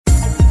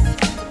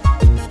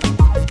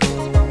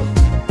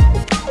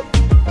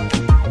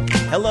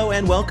Hello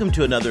and welcome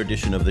to another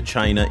edition of the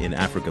China in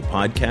Africa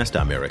podcast.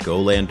 I'm Eric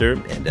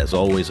Olander, and as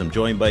always, I'm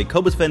joined by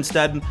Cobus van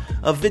Staden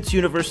of Wits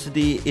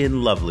University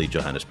in lovely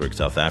Johannesburg,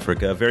 South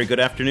Africa. Very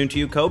good afternoon to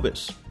you,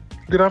 Cobus.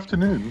 Good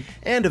afternoon.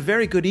 And a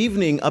very good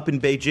evening up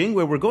in Beijing,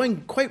 where we're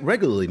going quite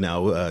regularly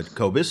now,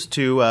 Cobus,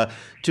 to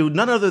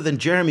none other than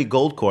Jeremy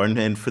Goldkorn.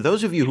 And for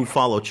those of you who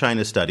follow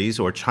China studies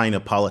or China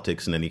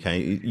politics in any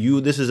kind,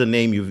 this is a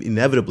name you've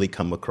inevitably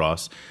come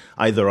across,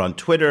 either on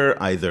Twitter,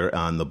 either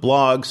on the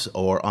blogs,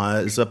 or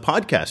as a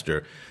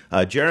podcaster.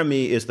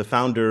 Jeremy is the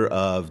founder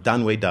of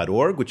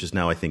danwei.org, which is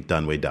now, I think,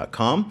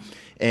 danwei.com,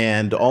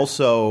 and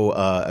also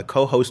a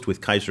co-host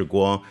with Kaiser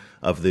Kuo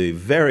of the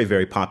very,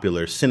 very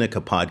popular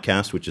Sinica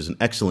podcast, which is an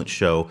excellent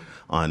show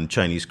on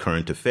Chinese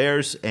current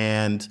affairs.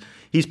 And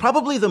he's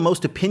probably the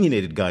most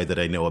opinionated guy that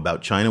I know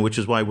about China, which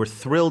is why we're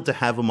thrilled to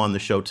have him on the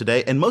show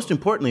today. And most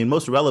importantly, and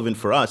most relevant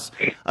for us,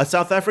 a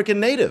South African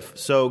native.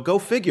 So go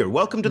figure.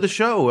 Welcome to the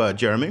show,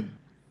 Jeremy.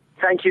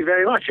 Thank you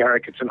very much,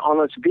 Eric. It's an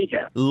honor to be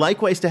here.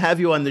 Likewise to have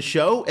you on the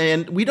show.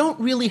 And we don't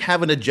really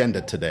have an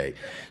agenda today.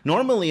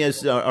 Normally,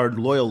 as our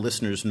loyal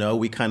listeners know,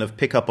 we kind of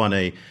pick up on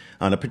a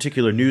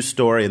particular news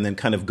story and then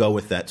kind of go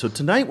with that. So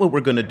tonight what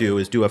we're going to do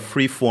is do a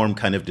free-form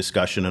kind of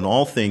discussion on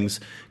all things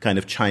kind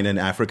of China and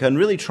Africa, and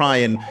really try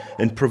and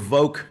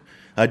provoke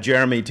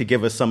Jeremy to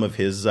give us some of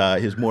his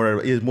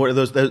more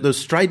those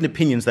strident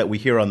opinions that we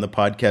hear on the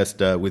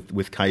podcast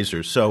with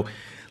Kaiser. So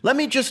let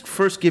me just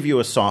first give you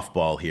a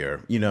softball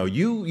here. You know,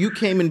 you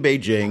came in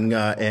Beijing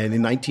and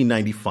in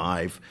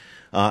 1995.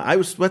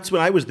 That's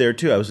when I was there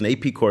too. I was an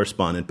AP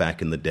correspondent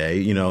back in the day.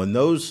 You know, and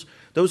those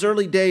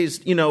early days,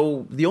 you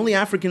know, the only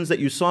Africans that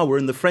you saw were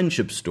in the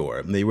friendship store.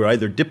 And they were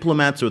either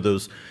diplomats or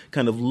those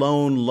kind of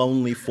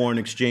lonely foreign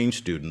exchange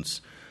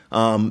students.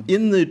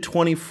 In the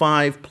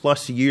 25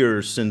 plus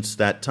years since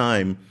that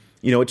time,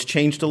 you know, it's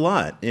changed a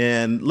lot.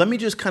 And let me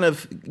just kind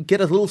of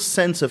get a little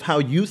sense of how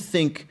you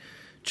think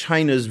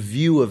China's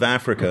view of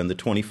Africa in the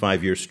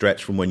 25-year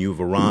stretch from when you've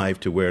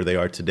arrived to where they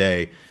are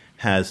today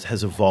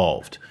has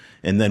evolved.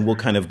 And then we'll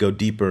kind of go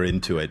deeper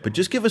into it. But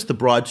just give us the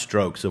broad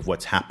strokes of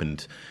what's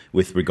happened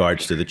with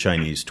regards to the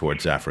Chinese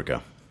towards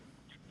Africa.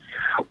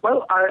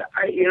 Well,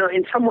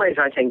 in some ways,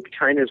 I think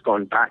China's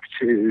gone back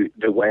to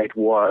the way it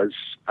was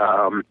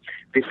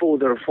before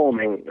the reform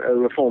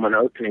and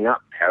opening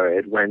up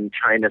period, when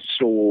China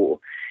saw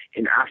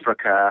in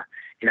Africa,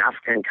 in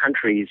African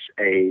countries,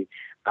 a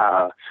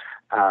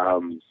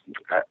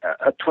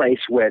place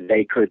where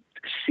they could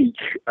seek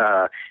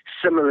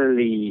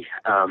similarly,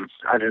 in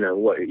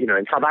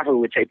South Africa we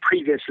would say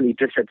previously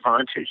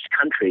disadvantaged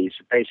countries,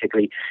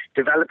 basically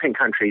developing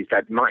countries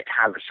that might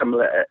have a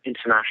similar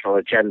international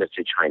agenda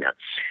to China.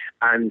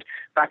 And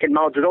back in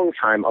Mao Zedong's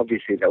time,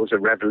 obviously there was a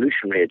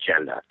revolutionary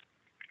agenda.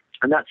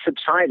 And that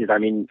subsided. I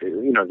mean,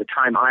 the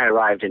time I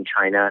arrived in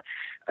China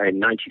in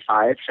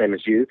 95, same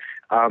as you,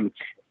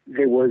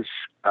 there was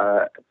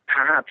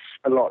perhaps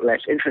a lot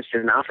less interest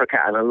in Africa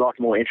and a lot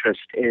more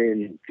interest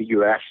in the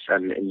U.S.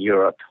 and in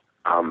Europe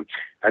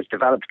as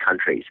developed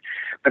countries.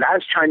 But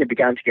as China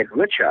began to get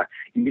richer,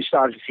 you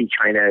started to see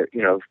China,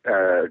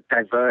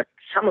 divert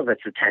some of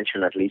its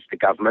attention, at least the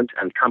government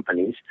and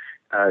companies,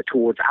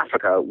 towards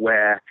Africa,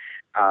 where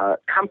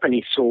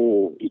companies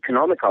saw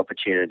economic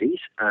opportunities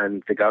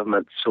and the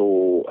government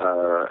saw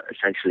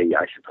essentially,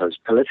 I suppose,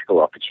 political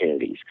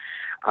opportunities.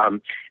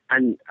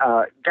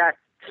 That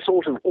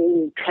sort of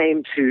all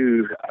came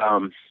to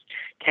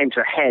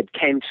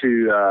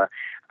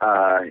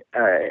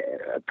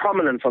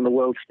prominence on the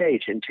world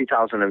stage in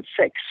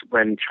 2006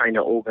 when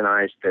China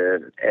organized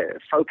the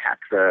FOCAC,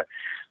 the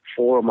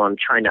Forum on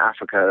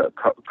China-Africa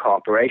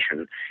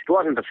Cooperation. It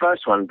wasn't the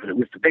first one, but it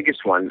was the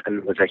biggest one, and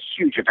it was a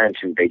huge event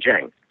in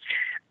Beijing.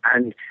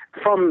 And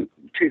from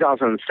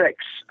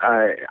 2006,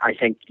 I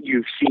think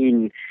you've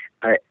seen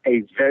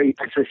a very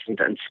persistent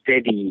and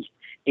steady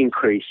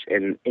increase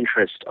in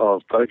interest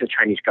of both the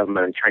Chinese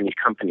government and Chinese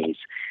companies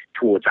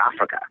towards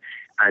Africa.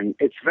 And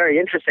it's very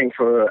interesting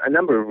for a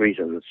number of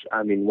reasons.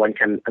 I mean, one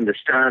can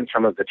understand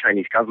some of the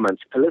Chinese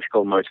government's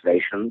political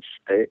motivations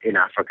in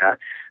Africa,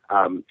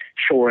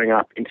 shoring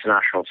up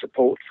international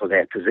support for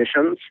their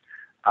positions,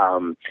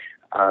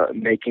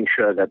 making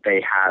sure that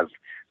they have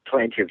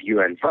plenty of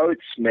UN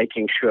votes,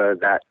 making sure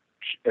that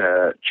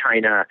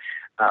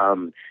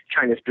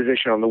China's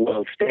position on the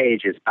world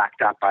stage is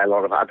backed up by a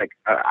lot of other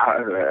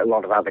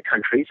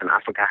countries, and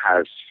Africa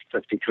has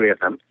 53 of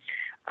them.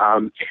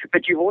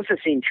 But you've also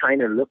seen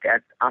China look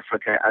at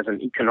Africa as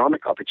an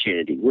economic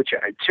opportunity, which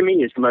to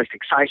me is the most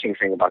exciting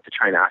thing about the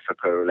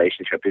China-Africa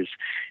relationship, is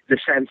the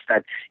sense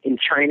that in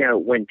China,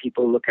 when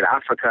people look at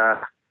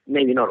Africa,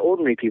 maybe not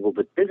ordinary people,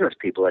 but business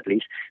people at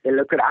least, they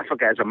look at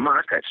Africa as a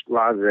market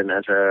rather than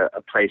as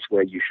a place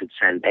where you should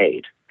send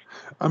aid.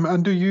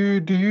 And do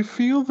you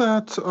feel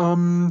that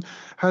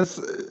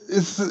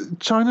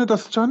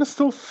does China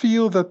still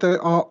feel that they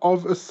are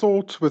of a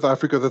sort with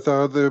Africa, that they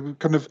are the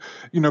kind of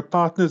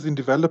partners in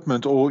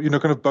development, or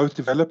kind of both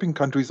developing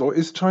countries, or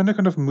is China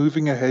kind of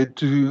moving ahead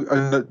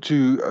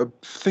to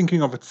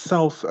thinking of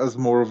itself as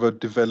more of a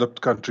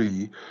developed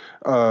country?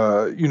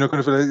 Kind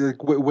of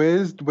like,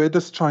 where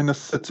does China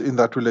sit in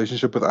that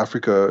relationship with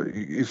Africa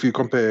if you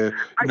compare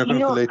kind of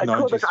the late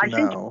 90s to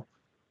now?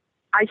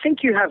 I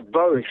think you have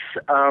both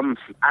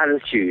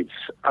attitudes.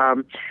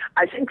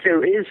 I think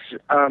there is,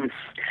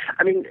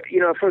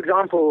 for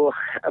example,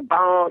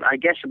 about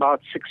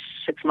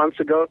six months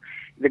ago,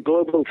 the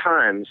Global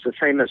Times, the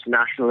famous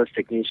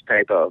nationalistic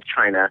newspaper of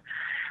China,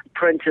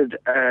 printed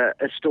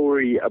a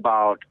story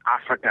about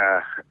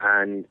Africa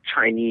and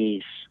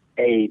Chinese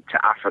aid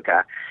to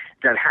Africa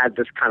that had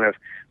this kind of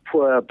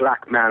poor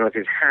black man with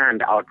his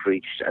hand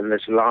outreached and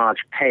this large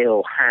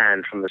pale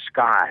hand from the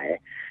sky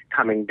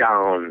coming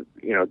down,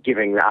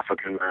 giving the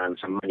African man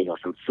some money or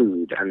some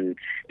food. And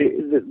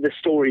the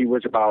story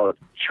was about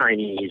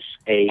Chinese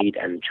aid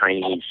and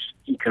Chinese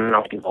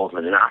economic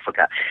involvement in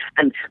Africa.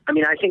 And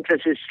I think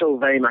this is still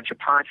very much a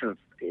part of,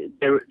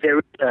 there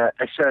is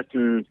a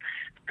certain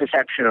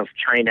perception of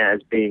China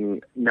as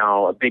being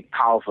now a big,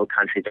 powerful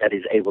country that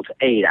is able to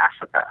aid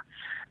Africa.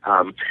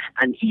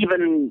 And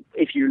even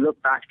if you look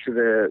back to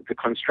the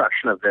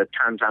construction of the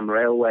Tanzam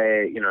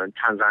Railway, in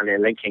Tanzania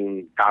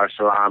linking Dar es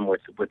Salaam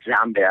with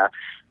Zambia,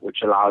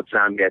 which allowed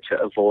Zambia to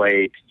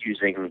avoid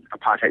using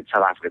apartheid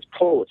South Africa's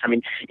ports.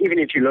 Even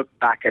if you look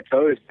back at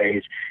those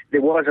days,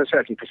 there was a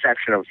certain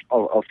perception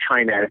of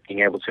China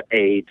being able to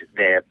aid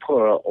their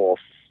poorer off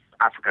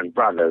African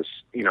brothers,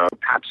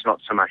 perhaps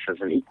not so much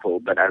as an equal,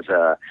 but as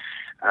a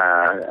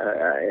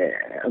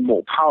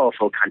more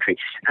powerful country.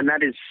 And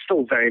that is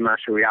still very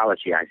much a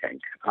reality, I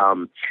think.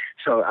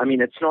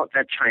 It's not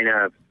that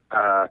China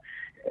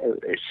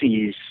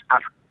sees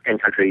African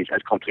countries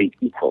as complete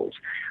equals.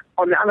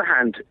 On the other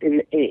hand,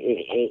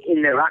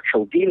 in their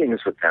actual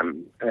dealings with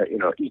them,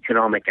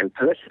 economic and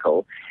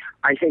political,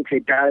 I think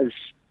it does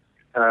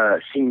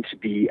seem to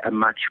be a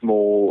much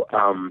more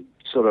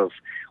sort of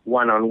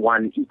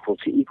one-on-one,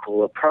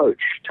 equal-to-equal approach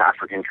to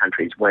African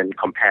countries when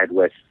compared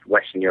with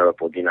Western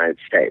Europe or the United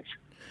States.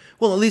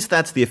 Well, at least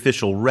that's the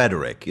official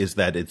rhetoric, is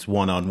that it's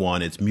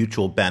one-on-one, it's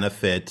mutual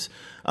benefit.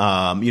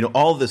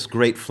 All this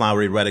great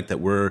flowery rhetoric that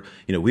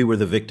we were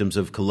the victims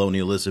of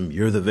colonialism,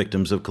 you're the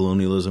victims of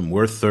colonialism,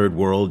 we're third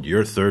world,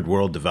 you're third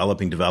world,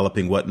 developing,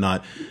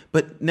 whatnot.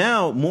 But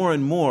now, more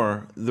and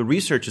more, the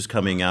research is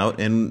coming out,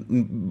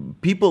 and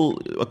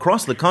people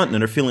across the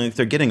continent are feeling like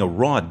they're getting a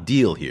raw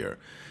deal here,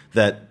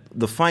 that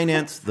the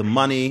finance, the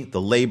money,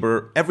 the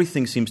labor,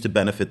 everything seems to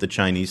benefit the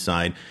Chinese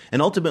side. And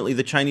ultimately,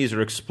 the Chinese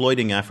are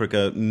exploiting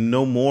Africa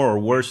no more or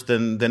worse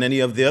than any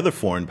of the other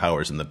foreign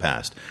powers in the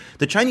past.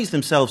 The Chinese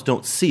themselves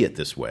don't see it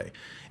this way.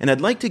 And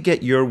I'd like to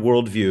get your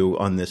worldview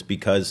on this,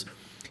 because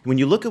when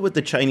you look at what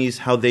the Chinese,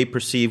 how they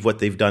perceive what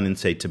they've done in,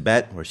 say,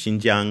 Tibet or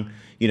Xinjiang,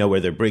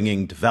 where they're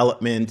bringing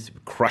development,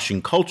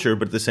 crushing culture,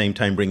 but at the same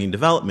time bringing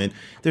development,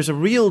 there's a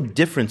real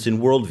difference in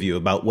worldview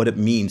about what it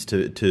means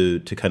to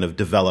kind of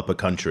develop a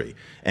country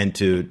and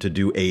to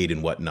do aid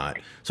and whatnot.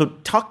 So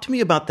talk to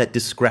me about that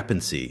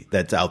discrepancy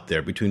that's out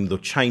there between the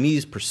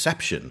Chinese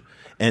perception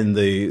and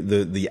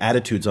the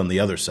attitudes on the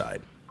other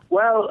side.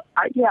 Well,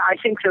 I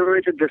think there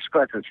is a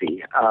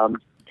discrepancy.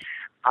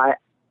 I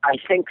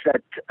think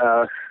that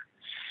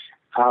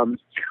on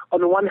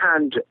the one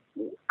hand,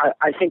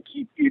 I think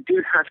you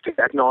do have to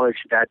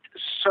acknowledge that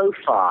so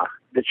far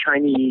the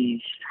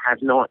Chinese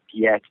have not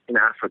yet in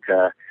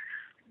Africa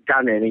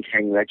done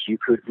anything that you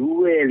could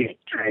really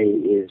say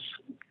is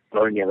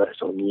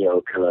colonialist or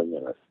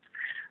neo-colonialist.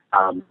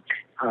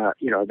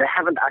 They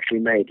haven't actually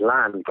made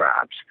land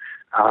grabs,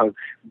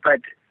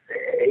 but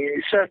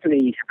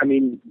certainly,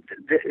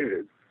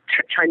 the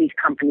Chinese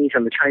companies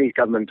and the Chinese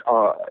government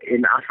are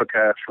in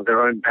Africa for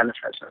their own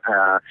benefit.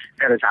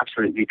 That is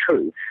absolutely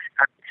true.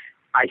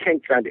 I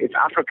think that if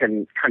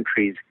African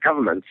countries'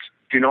 governments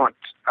do not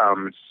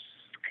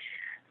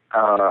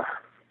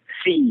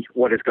see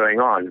what is going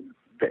on,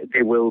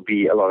 there will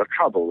be a lot of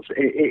troubles.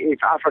 If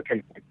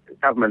African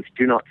governments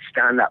do not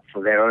stand up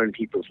for their own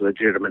people's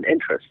legitimate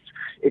interests,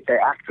 if they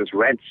act as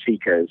rent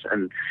seekers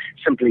and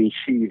simply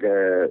see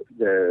the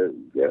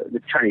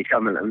Chinese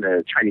government and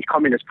the Chinese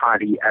Communist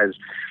Party as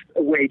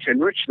a way to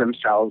enrich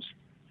themselves,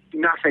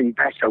 nothing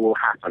better will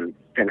happen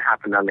than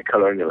happened under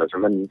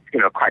colonialism, and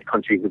quite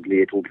conceivably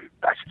it will be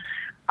less.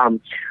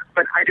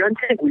 But I don't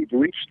think we've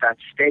reached that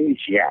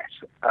stage yet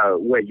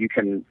where you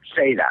can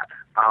say that.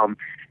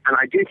 And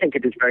I do think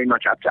it is very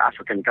much up to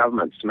African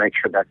governments to make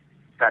sure that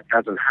that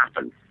doesn't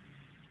happen.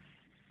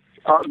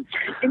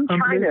 In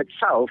China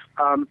itself,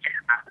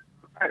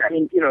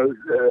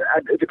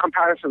 the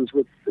comparisons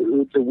with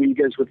the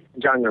Uyghurs, with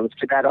Xinjiang and with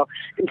Tibet are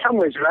in some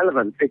ways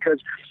relevant,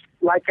 because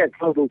like that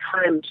Global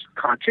Times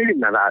cartoon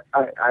that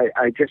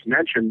I just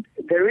mentioned,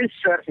 there is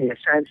certainly a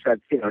sense that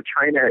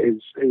China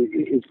is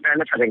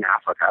benefiting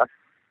Africa,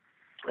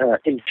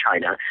 in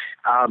China,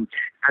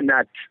 and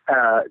that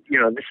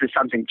this is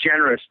something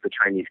generous the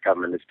Chinese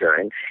government is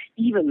doing,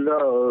 even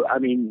though, I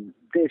mean,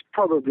 there's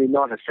probably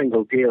not a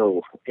single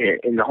deal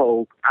in the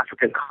whole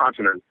African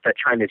continent that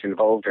China is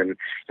involved in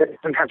that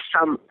doesn't have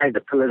some either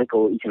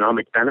political,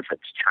 economic benefit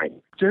to China.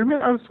 Jeremy,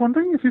 I was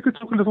wondering if you could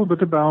talk a little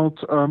bit about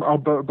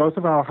both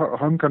of our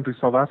home countries,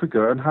 South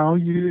Africa, and how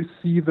you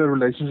see the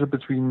relationship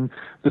between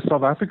the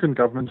South African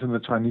government and the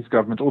Chinese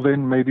government, or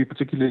then maybe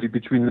particularly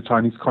between the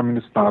Chinese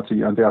Communist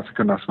Party and the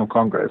African National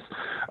Congress.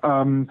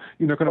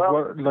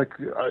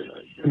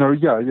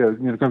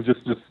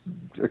 Just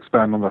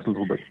expand on that a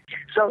little bit.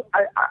 So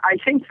I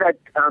think that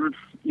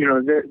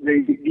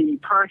the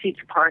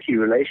party-to-party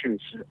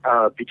relations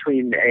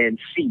between the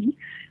ANC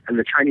and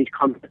the Chinese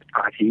Communist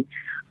Party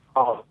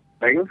are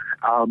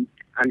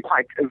and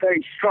quite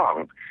very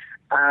strong.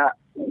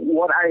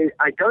 What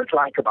I don't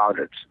like about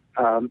it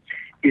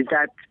is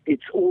that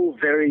it's all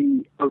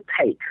very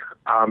opaque.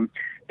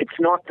 It's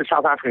not the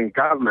South African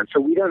government, so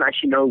we don't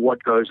actually know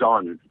what goes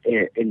on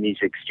in these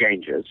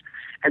exchanges.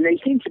 And they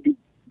seem to be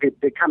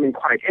becoming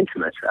quite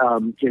intimate.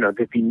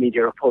 There've been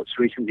media reports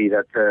recently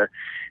that the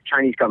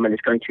Chinese government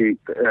is going to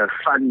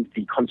fund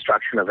the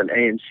construction of an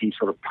ANC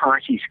sort of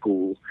party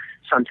school,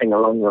 something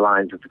along the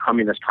lines of the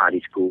Communist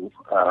Party school,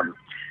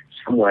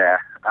 somewhere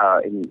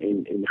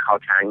in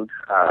Gauteng,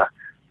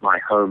 my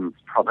home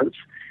province.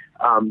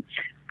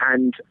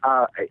 In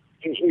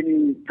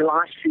the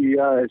last few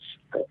years,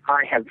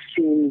 I have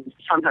seen,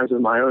 sometimes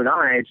with my own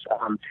eyes,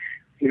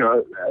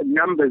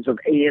 numbers of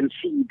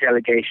ANC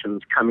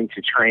delegations coming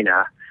to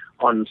China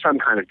on some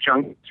kind of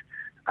junket,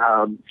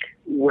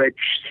 which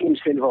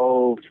seems to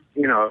involve,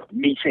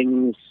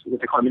 meetings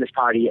with the Communist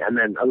Party and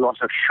then a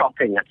lot of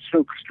shopping at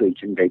Silk Street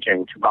in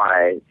Beijing to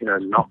buy,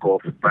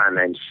 knockoff brand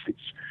name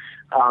suits.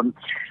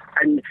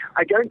 And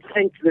I don't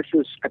think this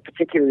is a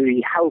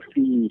particularly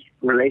healthy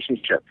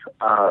relationship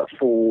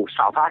for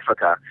South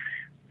Africa,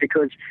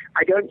 because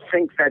I don't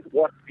think that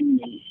what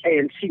the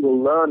ANC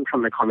will learn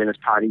from the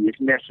Communist Party is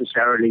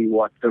necessarily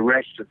what the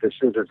rest of the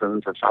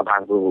citizens of South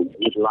Africa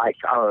would like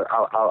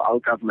our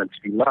government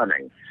to be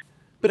learning.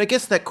 But I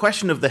guess that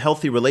question of the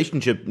healthy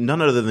relationship,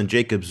 none other than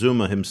Jacob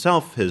Zuma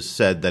himself has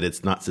said that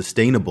it's not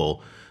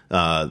sustainable.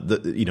 I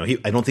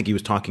don't think he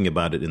was talking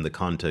about it in the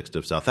context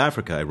of South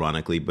Africa,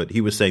 ironically, but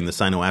he was saying the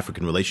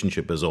Sino-African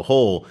relationship as a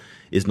whole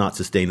is not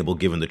sustainable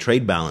given the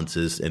trade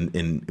balances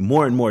and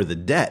more the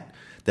debt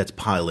that's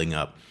piling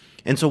up.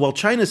 And so while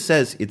China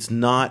says it's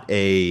not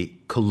a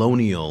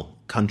colonial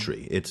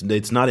country,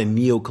 it's not a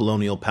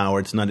neo-colonial power,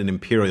 it's not an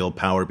imperial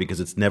power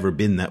because it's never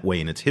been that way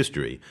in its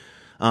history,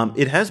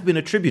 it has been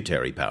a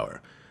tributary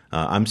power.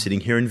 I'm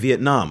sitting here in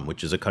Vietnam,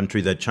 which is a country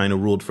that China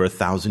ruled for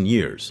 1,000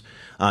 years.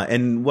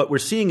 And what we're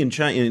seeing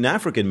in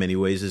Africa in many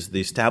ways is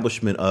the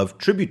establishment of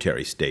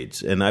tributary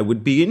states. And I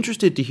would be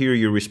interested to hear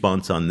your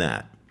response on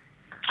that.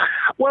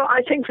 Well,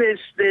 I think there's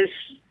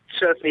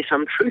certainly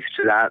some truth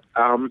to that.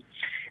 I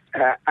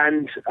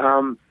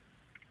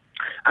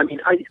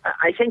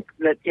think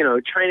that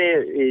China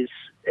is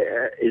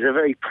a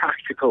very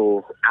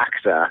practical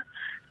actor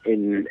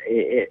in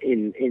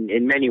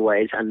many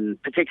ways,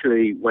 and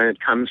particularly when it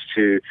comes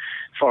to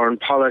foreign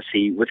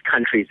policy with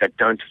countries that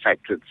don't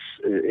affect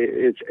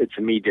its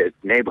immediate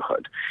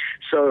neighborhood.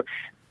 So,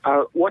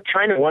 what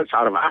China wants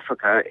out of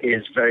Africa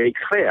is very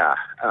clear: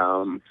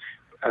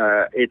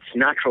 its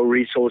natural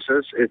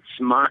resources, its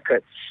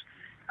markets,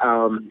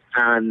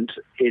 and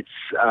its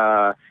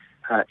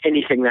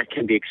anything that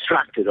can be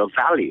extracted of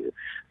value.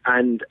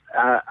 And,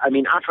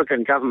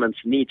 African governments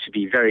need to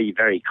be very,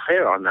 very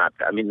clear on that.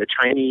 I mean, the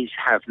Chinese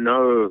have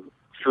no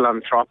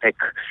philanthropic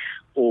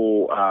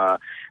or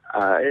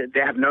they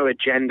have no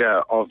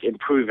agenda of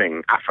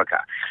improving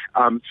Africa.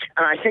 And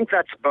I think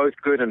that's both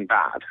good and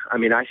bad. I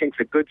mean, I think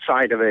the good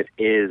side of it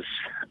is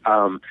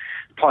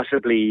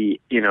possibly,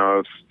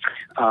 if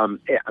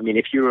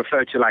you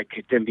refer to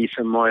like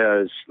Dambisa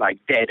Moyo's like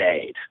dead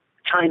aid,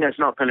 China's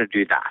not going to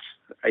do that.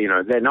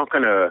 They're not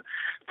going to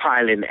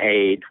pile in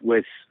aid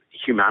with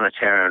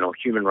humanitarian or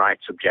human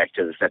rights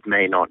objectives that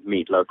may not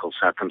meet local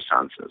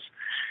circumstances.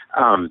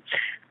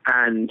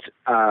 And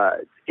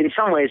in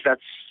some ways,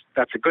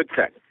 that's a good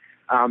thing.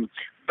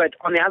 But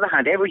on the other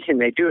hand, everything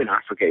they do in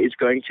Africa is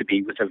going to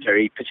be with a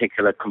very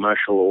particular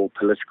commercial or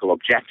political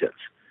objective.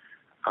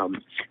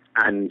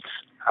 And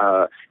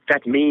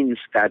that means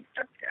that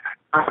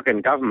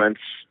African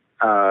governments,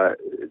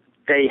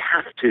 they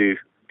have to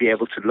be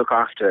able to look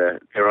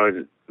after their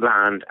own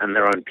land and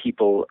their own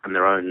people and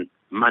their own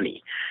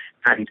money.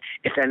 And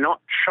if they're not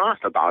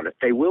sharp about it,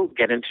 they will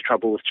get into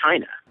trouble with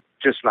China,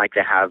 just like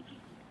they have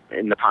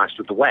in the past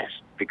with the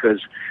West,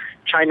 because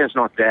China's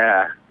not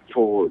there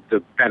for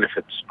the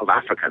benefits of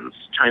Africans.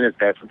 China's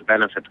there for the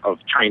benefit of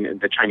China,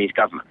 the Chinese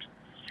government.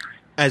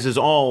 As is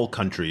all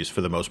countries,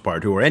 for the most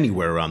part, who are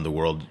anywhere around the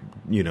world,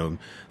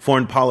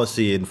 foreign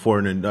policy and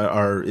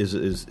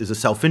is a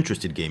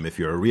self-interested game if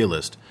you're a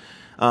realist.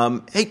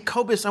 Hey,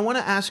 Cobus, I want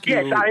to ask you...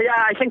 Yes,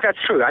 I think that's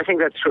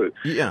true.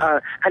 Yeah.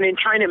 And in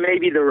China,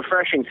 maybe the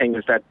refreshing thing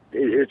is that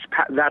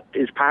that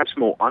is perhaps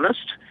more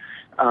honest,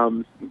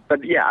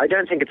 But yeah, I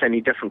don't think it's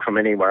any different from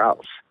anywhere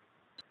else.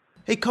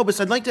 Hey, Cobus,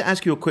 I'd like to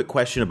ask you a quick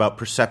question about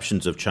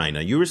perceptions of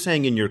China. You were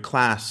saying in your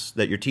class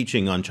that you're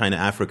teaching on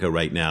China-Africa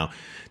right now,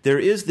 there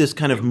is this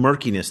kind of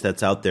murkiness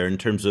that's out there in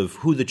terms of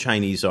who the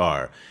Chinese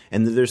are.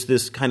 And there's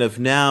this kind of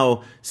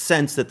now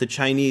sense that the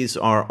Chinese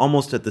are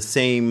almost at the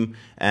same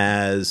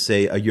as,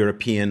 say, a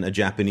European, a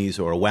Japanese,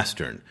 or a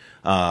Western,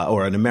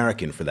 or an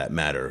American for that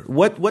matter.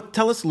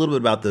 Tell us a little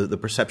bit about the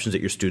perceptions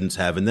that your students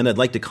have, and then I'd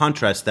like to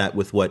contrast that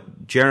with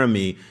what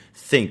Jeremy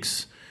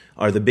thinks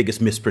are the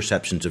biggest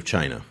misperceptions of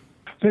China.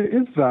 There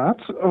is that,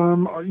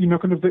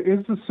 there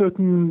is a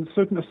certain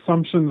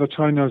assumption that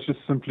China is just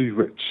simply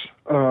rich,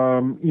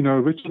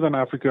 richer than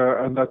Africa,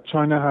 and that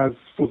China has,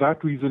 for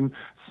that reason,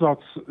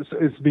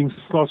 is being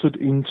slotted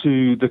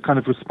into the kind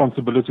of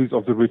responsibilities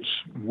of the rich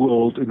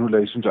world in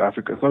relation to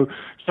Africa. So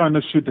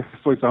China should,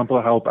 for example,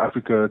 help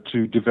Africa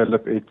to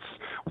develop its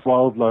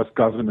wildlife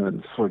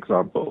governance, for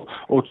example,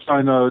 or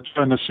China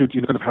should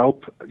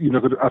help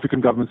African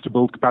governments to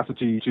build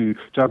capacity to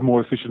have more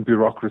efficient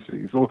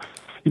bureaucracies, or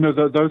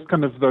those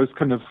kind of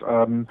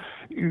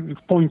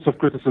points of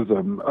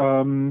criticism.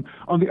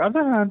 On the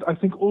other hand, I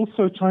think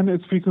also China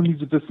is frequently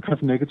this kind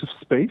of negative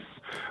space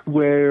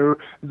where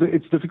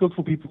it's difficult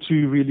for people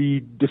to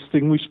really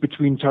distinguish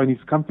between Chinese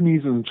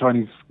companies and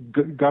Chinese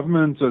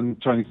government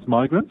and Chinese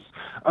migrants.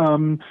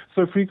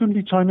 So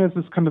frequently China is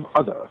this kind of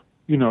other.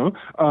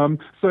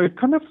 So it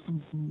kind of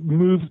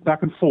moves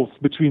back and forth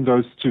between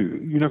those two,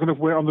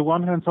 where on the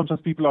one hand,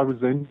 sometimes people are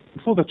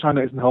resentful that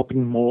China isn't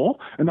helping more,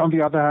 and on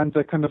the other hand,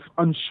 they're kind of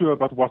unsure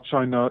about what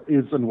China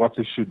is and what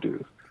they should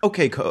do.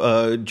 Okay,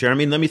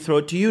 Jeremy, let me throw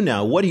it to you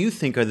now. What do you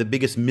think are the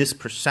biggest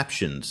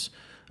misperceptions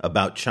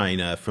about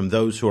China from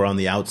those who are on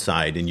the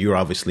outside, and you're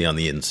obviously on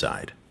the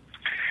inside?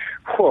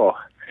 Cool.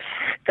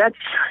 I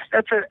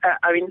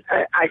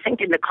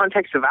think in the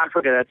context of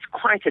Africa, that's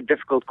quite a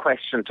difficult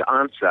question to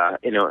answer,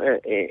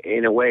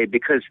 in a way,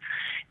 because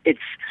it's,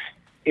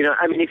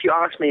 if you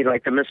ask me,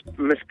 like, the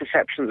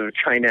misperceptions of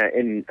China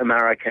in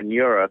America and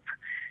Europe,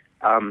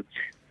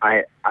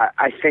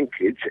 I think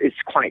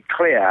it's quite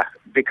clear,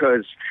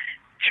 because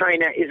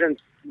China isn't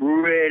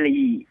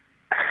really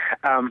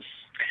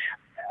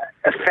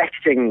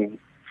affecting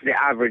the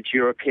average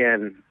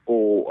European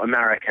or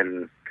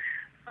American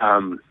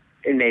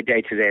in their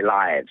day-to-day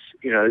lives.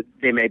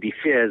 There may be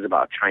fears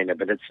about China,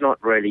 but it's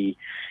not really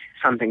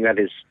something that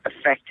is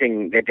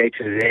affecting their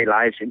day-to-day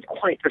lives in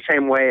quite the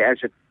same way as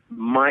it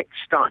might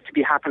start to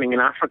be happening in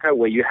Africa,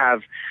 where you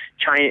have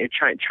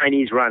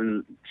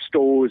Chinese-run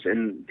stores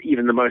in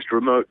even the most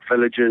remote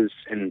villages,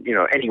 and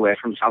anywhere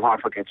from South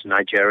Africa to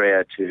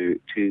Nigeria to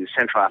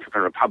Central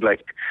African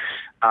Republic,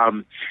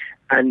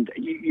 and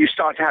you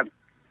start to have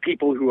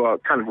people who are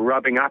kind of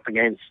rubbing up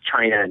against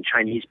China and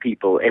Chinese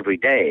people every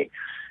day.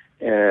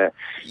 But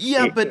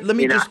let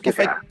me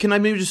can I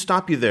maybe just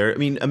stop you there? I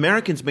mean,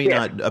 Americans may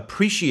not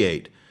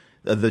appreciate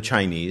the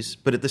Chinese,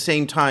 but at the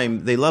same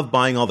time, they love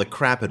buying all the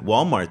crap at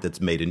Walmart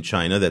that's made in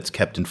China that's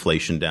kept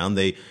inflation down.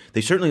 They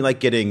certainly like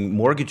getting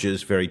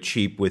mortgages very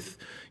cheap with,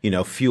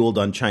 fueled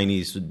on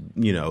Chinese,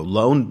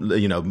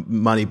 loan,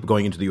 money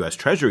going into the U.S.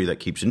 Treasury that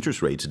keeps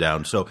interest rates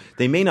down. So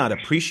they may not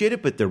appreciate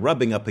it, but they're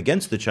rubbing up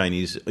against the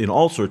Chinese in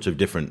all sorts of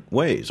different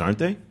ways, aren't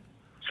they?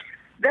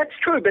 That's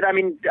true, but I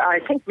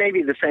think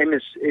maybe the same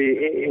is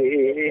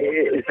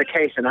the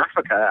case in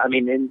Africa.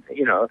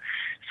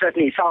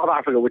 Certainly South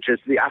Africa, which is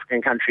the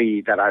African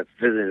country that I've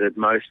visited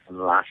most in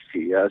the last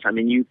few years.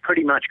 You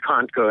pretty much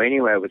can't go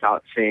anywhere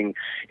without seeing,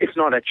 if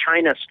not a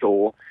China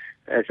store,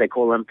 as they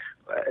call them,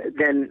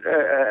 then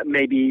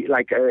maybe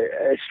like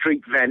a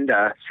street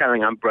vendor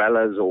selling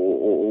umbrellas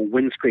or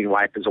windscreen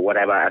wipers or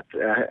whatever at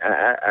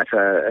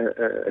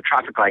a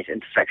traffic light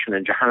intersection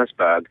in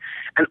Johannesburg.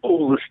 And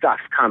all the stuff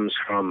comes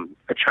from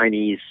a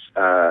Chinese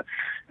a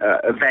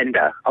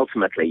vendor,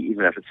 ultimately,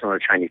 even if it's not a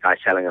Chinese guy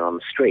selling it on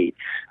the street.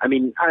 I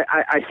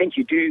think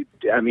you do.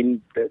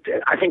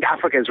 I think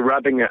Africa is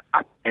rubbing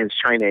up against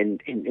China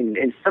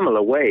in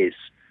similar ways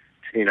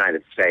to the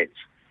United States.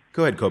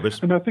 Go ahead, Cobus.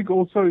 And I think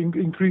also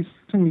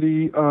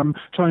increasingly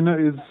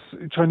Chinese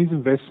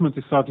investment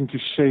is starting to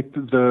shape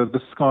the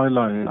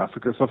skyline in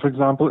Africa. So, for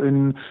example,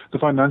 in the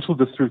financial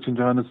district in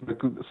Johannesburg,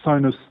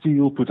 Sino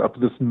Steel put up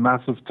this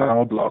massive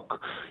tower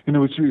block,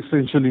 which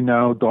essentially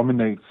now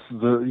dominates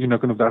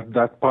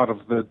that part of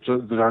the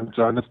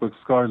Johannesburg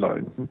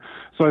skyline.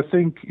 So I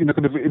think,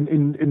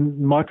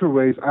 in micro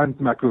ways and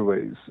macro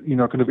ways,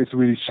 it's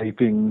really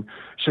shaping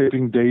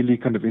daily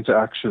kind of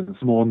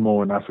interactions more and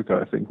more in Africa,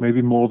 I think,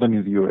 maybe more than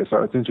in the US.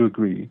 I tend to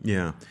agree.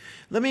 Yeah.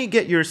 Let me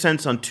get your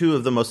sense on two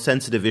of the most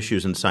sensitive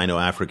issues in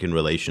Sino-African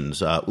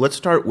relations. Let's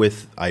start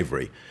with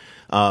ivory.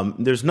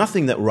 There's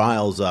nothing that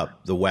riles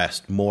up the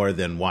West more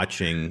than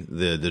watching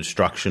the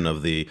destruction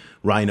of the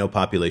rhino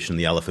population,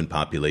 the elephant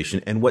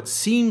population, and what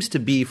seems to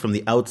be, from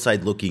the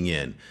outside looking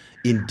in,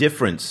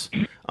 indifference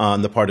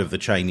on the part of the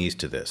Chinese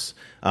to this.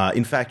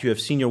 In fact, you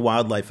have senior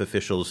wildlife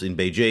officials in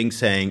Beijing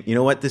saying, you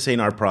know what, this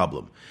ain't our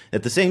problem.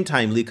 At the same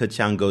time, Li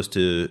Keqiang goes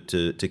to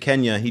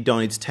Kenya. He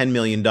donates $10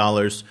 million.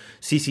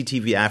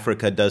 CCTV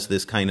Africa does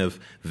this kind of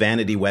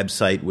vanity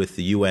website with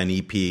the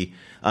UNEP.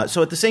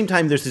 So at the same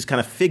time, there's this kind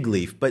of fig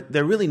leaf, but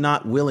they're really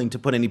not willing to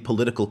put any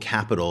political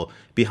capital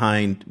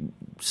behind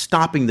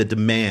stopping the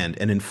demand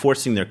and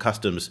enforcing their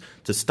customs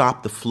to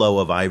stop the flow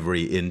of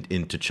ivory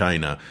into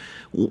China.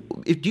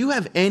 Do you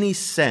have any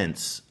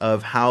sense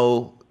of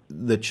how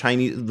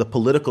the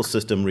political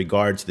system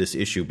regards this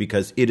issue?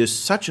 Because it is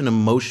such an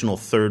emotional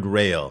third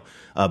rail,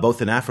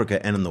 both in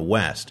Africa and in the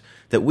West,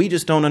 that we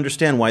just don't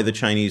understand why the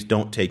Chinese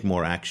don't take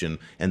more action.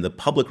 And the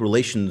public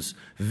relations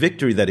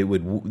victory that it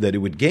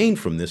would gain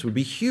from this would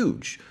be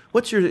huge.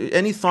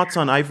 Any thoughts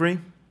on ivory?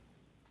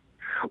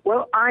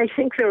 Well, I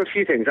think there are a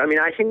few things. I mean,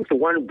 I think the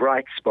one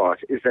bright spot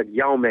is that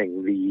Yao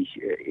Ming, the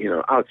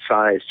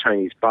outsized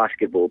Chinese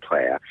basketball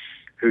player,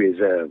 who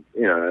is a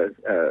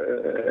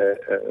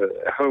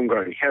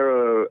homegrown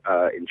hero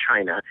in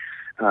China,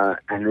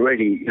 and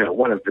really,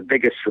 one of the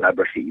biggest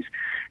celebrities,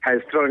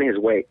 has thrown his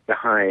weight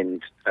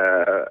behind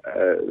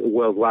the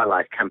World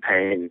Wildlife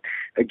Campaign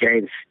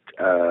against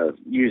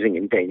using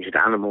endangered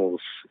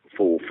animals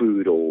for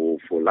food or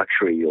for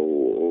luxury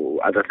or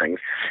other things.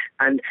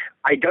 And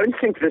I don't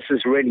think this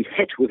has really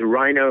hit with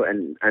rhino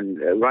and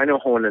rhino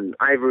horn and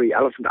ivory,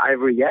 elephant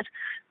ivory yet.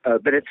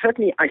 But it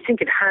certainly, I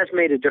think it has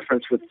made a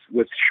difference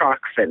with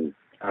shark fin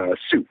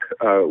soup,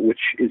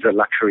 which is a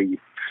luxury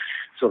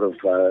sort of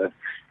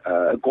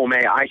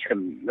gourmet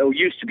item, or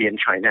used to be in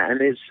China.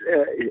 And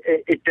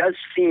it does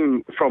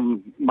seem,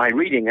 from my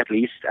reading at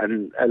least,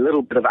 and a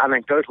little bit of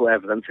anecdotal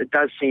evidence, it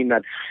does seem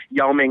that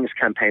Yao Ming's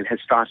campaign has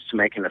started to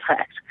make an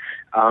effect.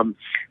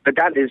 But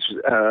that is,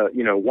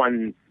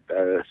 one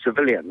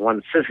civilian,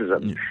 one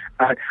citizen.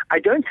 I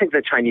don't think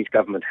the Chinese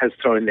government has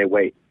thrown their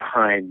weight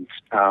behind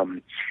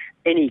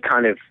any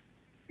kind of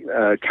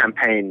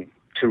campaign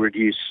to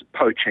reduce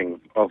poaching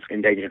of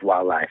endangered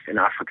wildlife in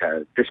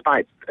Africa,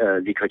 despite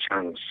Li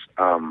Keqiang's,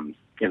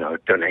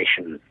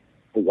 donation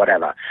or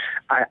whatever.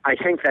 I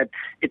think that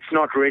it's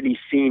not really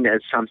seen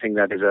as something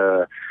that is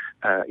a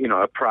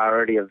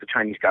priority of the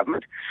Chinese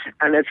government.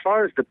 And as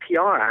far as the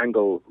PR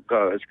angle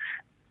goes,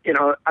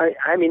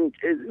 I mean,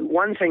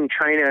 one thing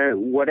China,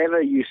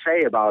 whatever you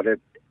say about it,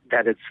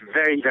 that it's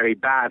very, very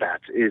bad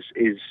at is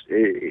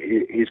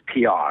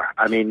PR.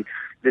 I mean,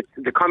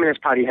 the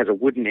Communist Party has a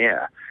wooden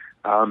ear,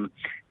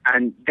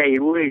 and they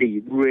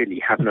really, really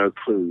have no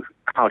clue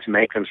how to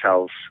make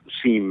themselves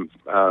seem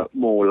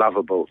more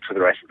lovable to the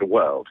rest of the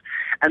world.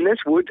 And this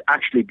would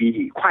actually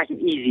be quite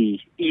an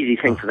easy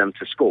thing for them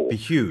to score. Be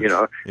huge.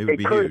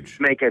 It could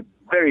make a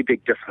very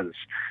big difference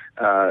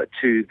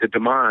to the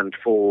demand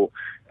for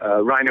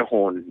rhino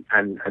horn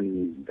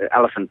and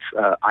elephant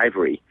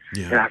ivory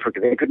in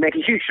Africa. It could make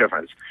a huge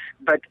difference.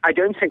 But I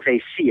don't think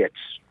they see it.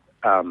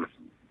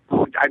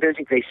 I don't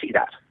think they see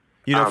that.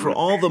 For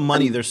all the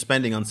money they're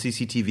spending on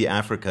CCTV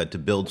Africa to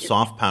build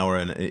soft power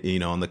on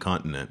the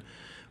continent,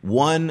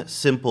 one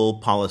simple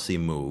policy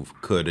move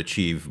could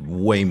achieve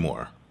way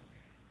more.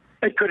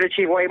 It could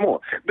achieve way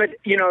more. But,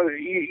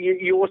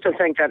 you also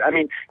think that, I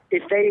mean,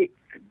 if they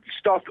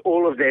stopped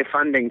all of their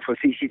funding for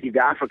CCTV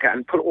Africa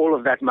and put all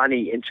of that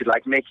money into,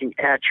 making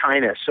Air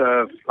China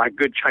serve,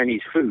 good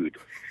Chinese food,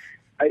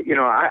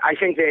 I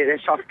think their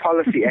soft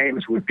policy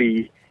aims would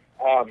be...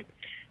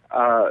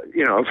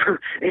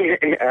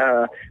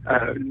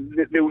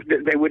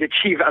 they would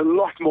achieve a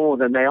lot more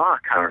than they are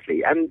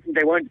currently, and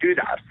they won't do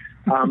that.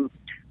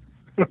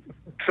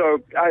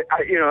 So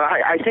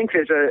I think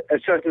there's a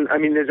certain,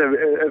 there's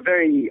a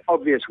very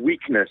obvious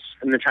weakness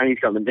in the Chinese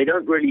government. They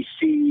don't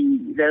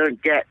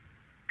get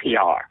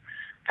PR,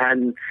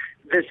 and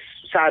this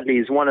sadly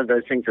is one of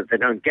those things that they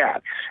don't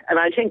get. And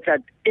I think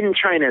that in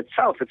China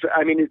itself, it's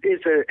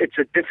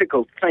a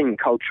difficult thing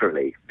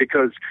culturally,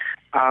 because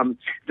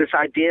this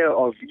idea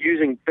of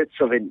using bits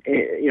of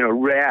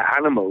rare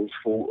animals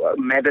for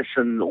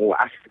medicine or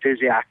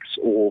aphrodisiacs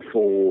or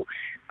for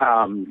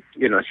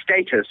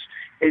status,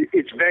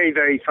 it's very,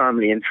 very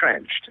firmly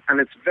entrenched, and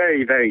it's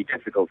very, very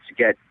difficult to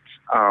get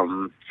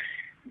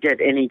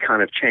any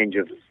kind of change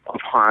of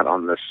heart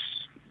on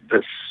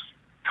this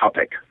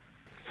topic.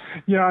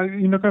 Yeah,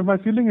 my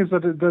feeling is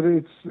that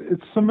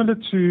it's similar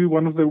to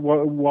one of the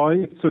why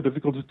it's so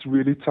difficult to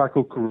really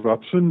tackle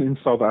corruption in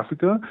South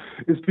Africa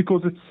is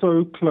because it's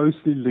so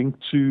closely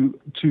linked to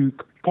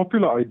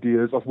popular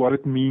ideas of what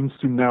it means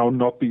to now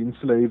not be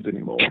enslaved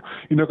anymore.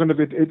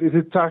 It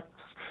attacks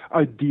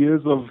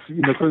ideas of,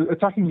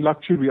 attacking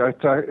luxury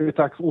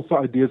attacks also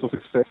ideas of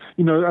success.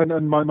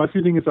 And my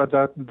feeling is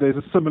that there's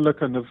a similar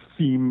kind of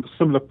theme,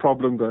 similar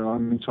problem going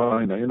on in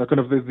China.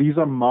 These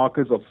are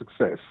markers of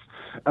success.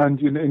 And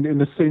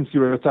in a sense,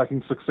 you're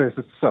attacking success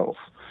itself.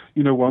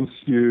 Once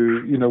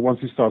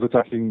you start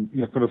attacking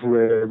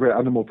rare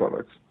animal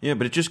products. Yeah,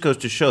 but it just goes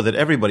to show that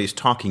everybody's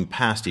talking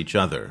past each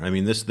other. I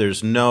mean,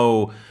 there's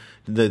no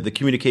the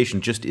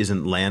communication just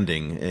isn't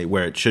landing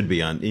where it should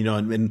be on.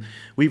 And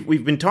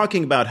we've been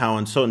talking about how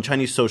in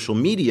Chinese social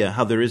media,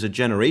 how there is a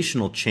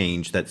generational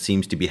change that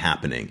seems to be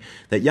happening.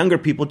 That younger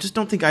people just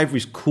don't think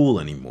ivory's cool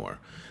anymore.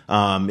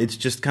 It's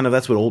just kind of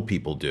that's what old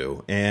people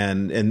do,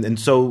 and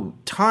so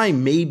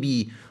time may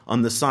be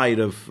on the side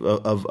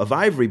of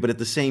ivory, but at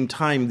the same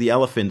time, the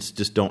elephants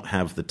just don't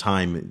have the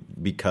time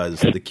because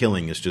the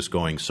killing is just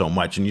going so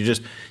much, and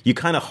you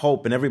kind of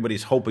hope, and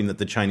everybody's hoping that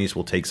the Chinese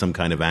will take some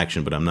kind of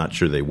action, but I'm not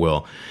sure they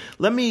will.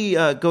 Let me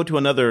go to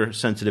another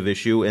sensitive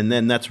issue, and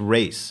then that's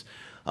race.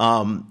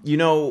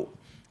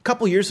 A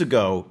couple years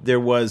ago, there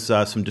was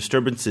some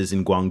disturbances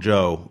in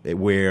Guangzhou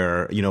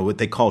where, what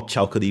they call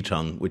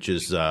Chaokadicheng, which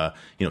is,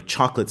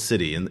 chocolate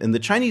city. And the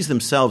Chinese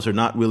themselves are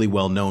not really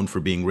well known for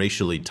being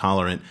racially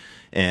tolerant,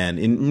 and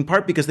in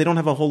part because they don't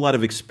have a whole lot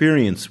of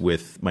experience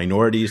with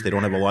minorities. They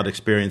don't have a lot of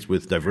experience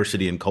with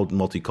diversity and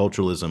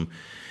multiculturalism.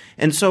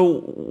 And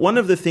so one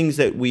of the things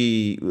that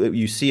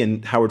you see,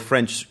 and Howard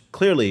French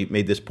clearly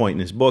made this point in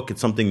his book,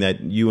 it's something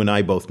that you and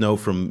I both know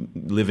from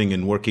living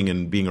and working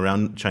and being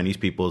around Chinese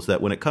people, is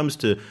that when it comes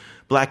to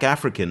black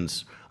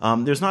Africans,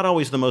 there's not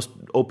always the most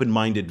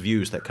open-minded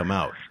views that come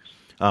out.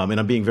 And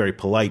I'm being very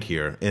polite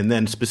here. And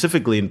then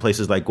specifically in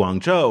places like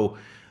Guangzhou,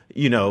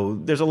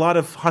 there's a lot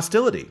of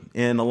hostility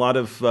and a lot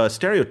of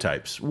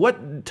stereotypes.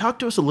 Talk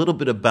to us a little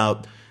bit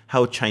about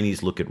how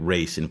Chinese look at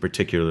race, in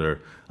particular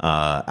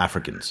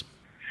Africans.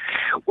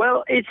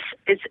 Well, it's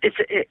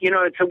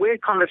a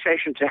weird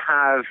conversation to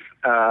have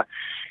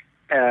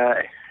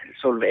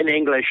sort of in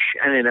English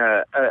and in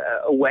a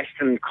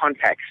Western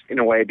context in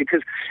a way,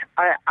 because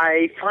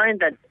I find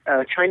that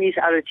Chinese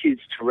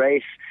attitudes to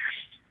race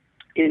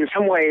in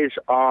some ways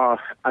are,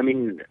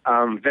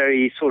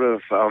 very sort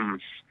of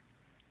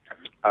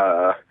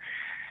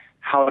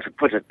how to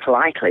put it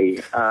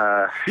politely.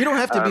 You don't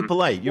have to be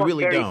polite. You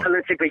really don't. Very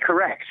politically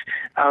correct.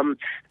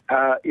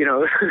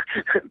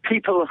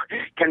 People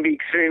can be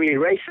extremely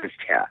racist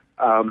here.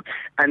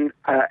 And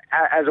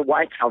as a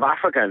white South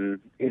African,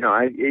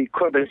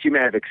 Cobus, you may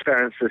have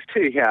experienced this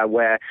too here,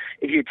 where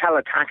if you tell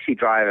a taxi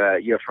driver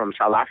you're from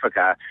South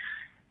Africa,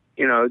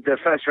 the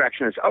first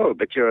reaction is, oh,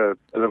 but you're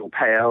a little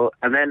pale.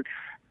 And then,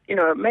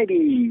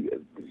 maybe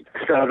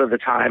a third of the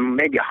time,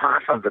 maybe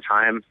half of the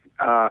time,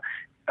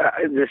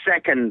 the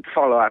second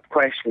follow-up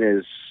question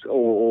is,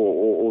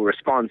 or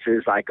response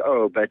is like,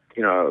 oh, but,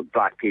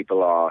 black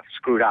people are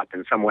screwed up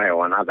in some way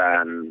or another,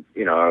 and,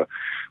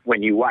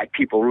 when you white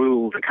people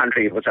ruled the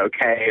country, it was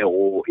okay,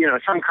 or,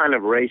 some kind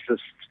of racist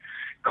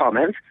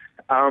comment.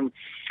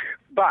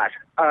 But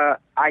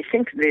I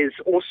think there's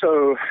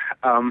also,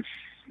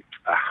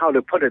 how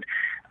to put it,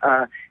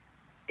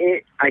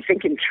 I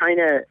think in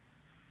China,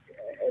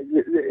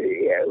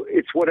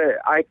 it's what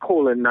I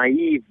call a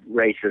naive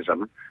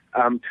racism.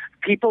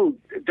 People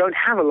don't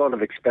have a lot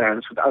of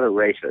experience with other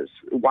races,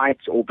 white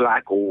or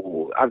black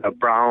or other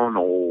brown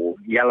or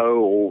yellow,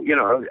 or,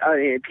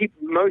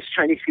 most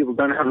Chinese people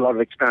don't have a lot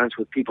of experience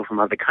with people from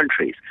other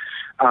countries.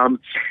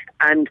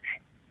 And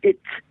it's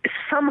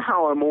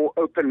somehow a more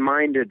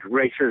open-minded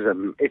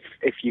racism,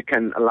 if you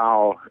can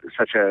allow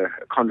such a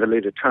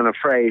convoluted turn of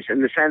phrase,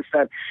 in the sense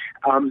that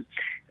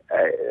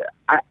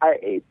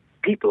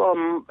people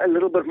are a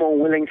little bit more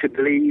willing to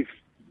believe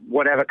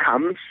whatever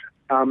comes.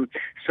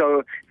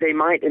 So they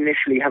might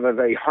initially have a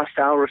very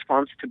hostile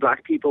response to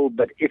black people,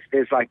 but if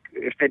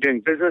they're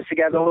doing business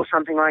together or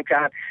something like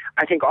that,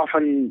 I think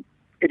often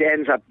it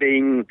ends up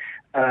being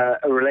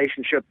a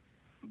relationship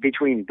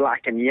between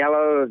black and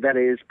yellow that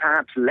is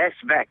perhaps less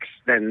vexed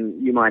than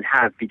you might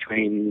have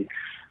between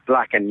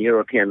black and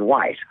European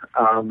white.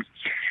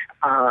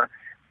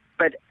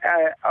 But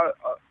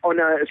on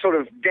a sort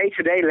of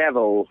day-to-day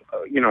level,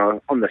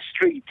 on the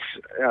streets,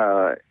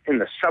 in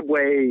the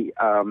subway,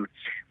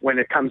 when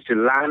it comes to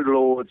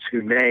landlords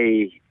who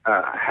may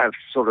have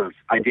sort of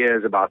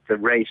ideas about the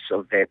race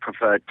of their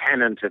preferred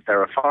tenant if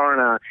they're a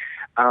foreigner,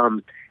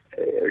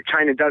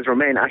 China does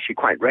remain actually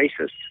quite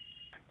racist.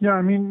 Yeah,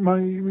 I mean, I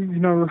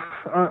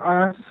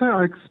have to say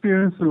I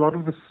experienced a lot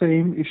of the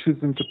same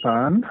issues in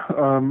Japan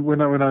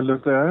when I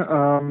lived there,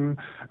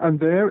 and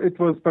there it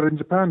was, but in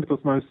Japan it was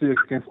mostly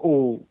against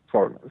all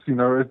foreigners.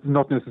 It's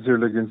not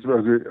necessarily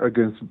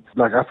against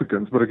black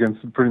Africans, but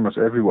against pretty much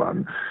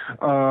everyone.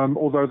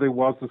 Although there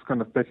was this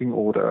kind of pecking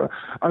order,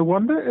 I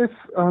wonder if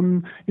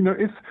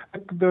if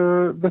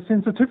the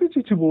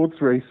sensitivity towards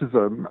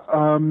racism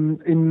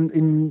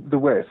in the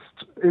West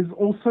is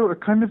also a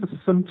kind of a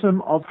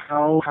symptom of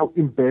how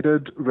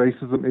embedded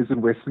racism is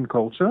in Western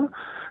culture.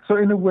 So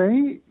in a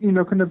way,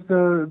 kind of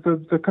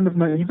the kind of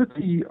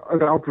naivety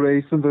about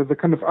race and the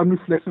kind of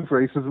unreflective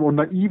racism or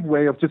naive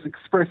way of just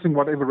expressing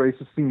whatever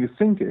racist thing you're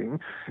thinking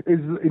is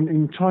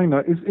in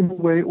China is in a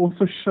way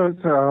also shows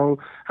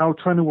how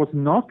China was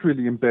not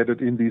really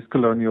embedded in these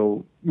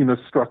colonial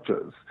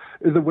structures.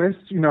 The West,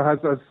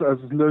 has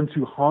learned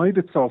to hide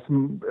itself,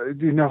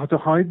 to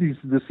hide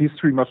this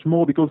history much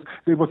more because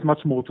there was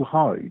much more to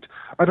hide.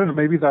 I don't know,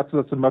 maybe that's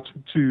a much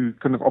too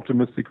kind of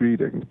optimistic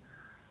reading.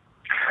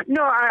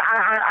 No,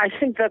 I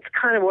think that's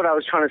kind of what I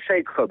was trying to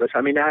say, Cobus.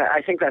 I mean,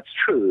 I think that's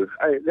true.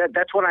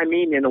 That's what I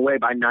mean in a way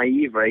by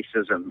naive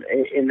racism,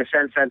 in the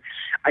sense that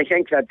I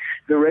think that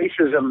the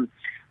racism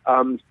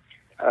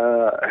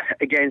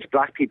against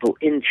black people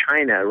in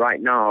China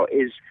right now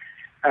is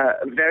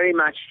very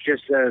much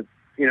just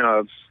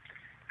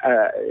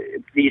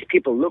these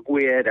people look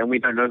weird and we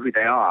don't know who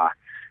they are.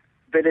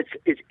 But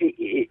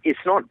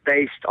it's not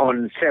based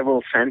on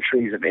several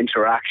centuries of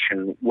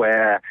interaction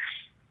where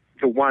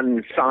the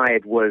one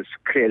side was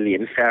clearly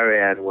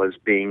inferior and was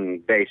being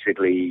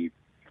basically,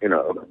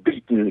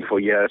 beaten for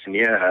years and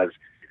years.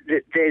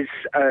 There's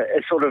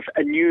a sort of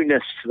a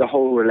newness to the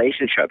whole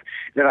relationship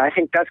that I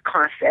think does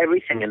cast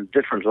everything in a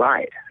different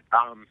light.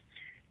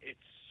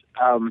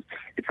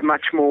 It's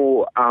much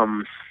more,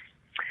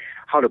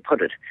 how to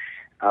put it?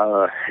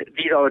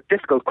 These are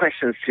difficult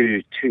questions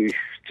to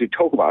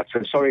talk about.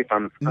 So sorry if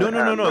I'm no.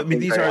 I mean,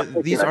 these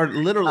are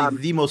literally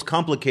the most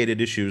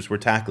complicated issues we're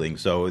tackling.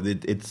 So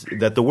it's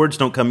that the words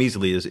don't come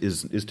easily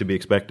is to be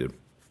expected.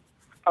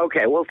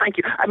 Okay, well, thank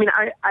you. I mean,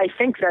 I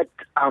think that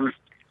on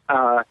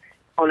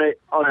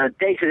a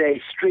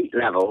day-to-day street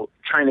level,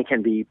 China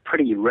can be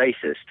pretty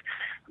racist,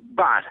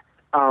 but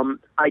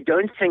I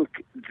don't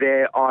think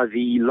there are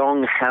the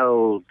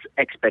long-held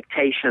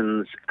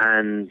expectations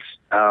and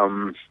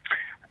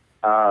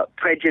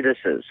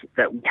prejudices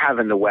that we have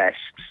in the West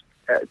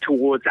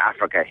towards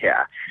Africa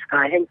here.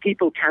 And I think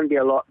people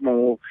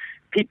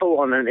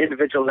on an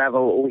individual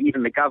level or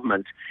even the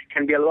government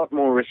can be a lot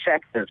more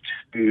receptive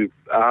to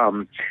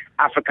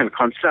African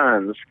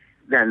concerns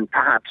than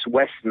perhaps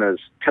Westerners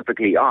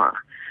typically are.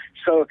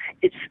 So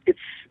it's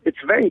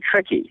very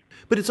tricky.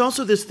 But it's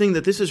also this thing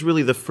that this is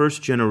really the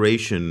first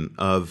generation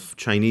of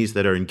Chinese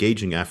that are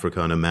engaging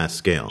Africa on a mass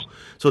scale.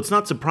 So it's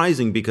not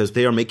surprising because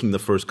they are making the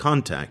first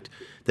contact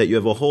that you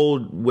have a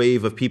whole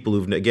wave of people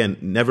who've, again,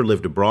 never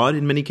lived abroad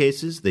in many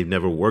cases. They've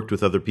never worked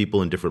with other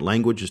people in different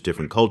languages,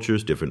 different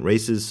cultures, different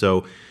races.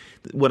 So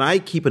what I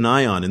keep an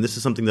eye on, and this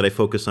is something that I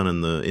focus on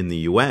in the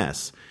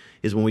U.S.,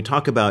 is when we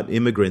talk about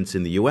immigrants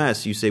in the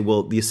U.S., you say,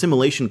 well, the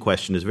assimilation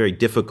question is very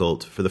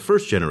difficult for the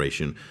first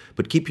generation,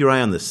 but keep your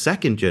eye on the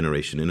second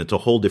generation, and it's a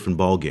whole different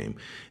ballgame.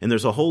 And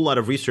there's a whole lot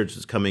of research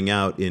that's coming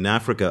out in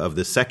Africa of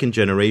the second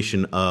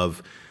generation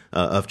of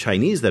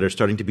Chinese that are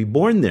starting to be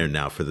born there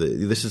now.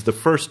 This is the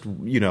first,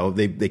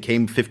 they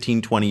came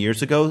 15, 20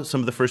 years ago, some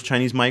of the first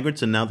Chinese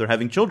migrants, and now they're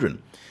having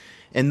children.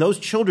 And those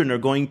children are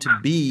going to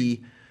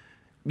be,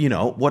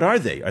 what are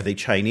they? Are they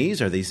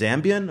Chinese? Are they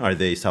Zambian? Are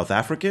they South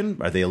African?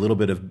 Are they a little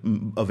bit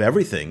of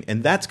everything?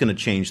 And that's going to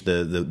change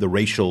the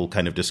racial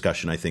kind of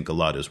discussion, I think, a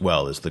lot as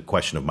well, as the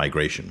question of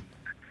migration.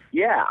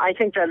 Yeah, I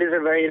think that is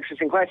a very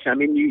interesting question. I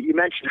mean, you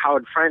mentioned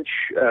Howard French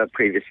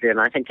previously, and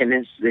I think in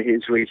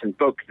his recent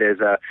book, there's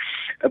a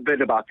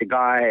bit about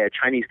a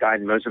Chinese guy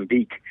in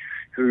Mozambique,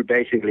 who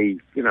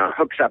basically,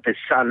 hooks up his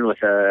son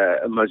with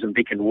a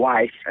Mozambican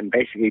wife and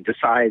basically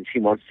decides he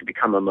wants to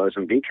become a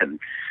Mozambican.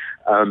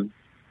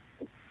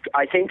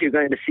 I think you're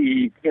going to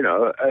see,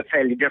 a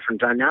fairly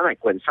different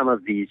dynamic when some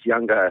of these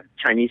younger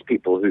Chinese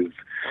people who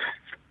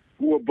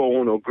were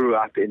born or grew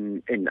up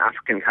in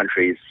African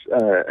countries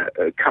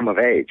come of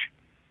age.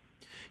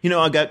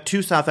 I got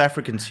two South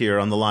Africans here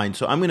on the line,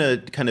 so I'm going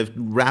to kind of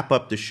wrap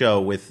up the show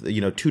with,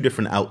 two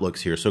different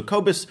outlooks here. So,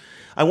 Cobus,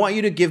 I want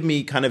you to give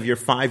me kind of your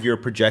 5-year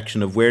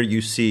projection of where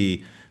you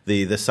see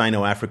the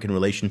Sino-African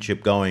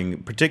relationship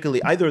going,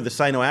 particularly either the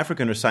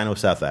Sino-African or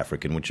Sino-South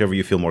African, whichever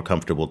you feel more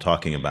comfortable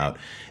talking about.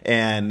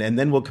 And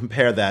then we'll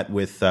compare that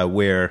with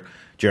where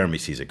Jeremy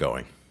sees it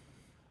going.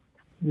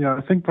 Yeah,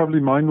 I think probably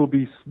mine will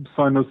be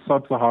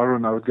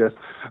Sino-Sub-Saharan, I would guess.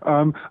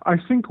 I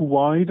think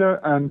wider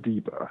and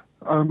deeper.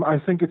 I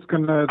think there's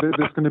going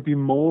to be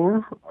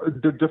more,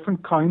 the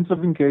different kinds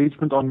of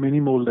engagement on many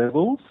more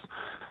levels.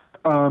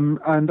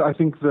 And I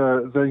think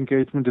the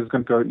engagement is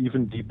going to go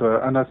even deeper.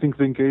 And I think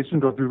the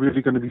engagement what we're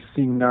really going to be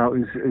seeing now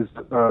is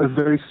a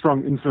very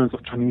strong influence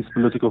of Chinese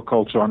political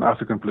culture on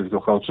African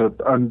political culture.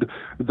 And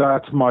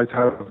that might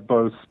have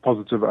both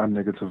positive and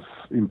negative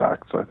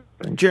impacts, I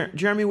think.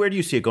 Jeremy, where do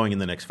you see it going in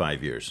the next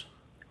 5 years?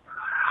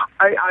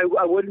 I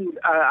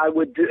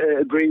would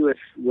agree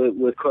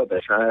with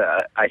Cobus.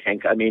 I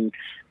think. I mean,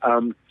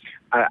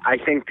 I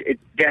think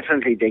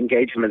definitely the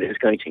engagement is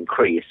going to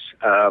increase.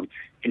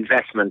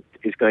 Investment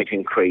is going to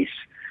increase.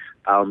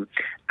 And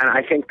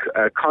I think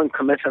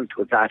concomitant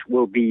with that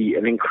will be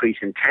an increase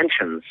in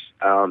tensions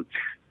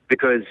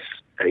because,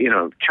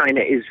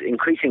 China is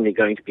increasingly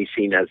going to be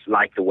seen as,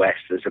 like the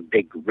West, as a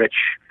big, rich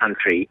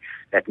country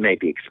that may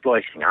be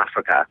exploiting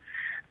Africa.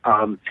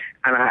 And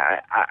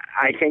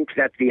I think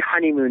that the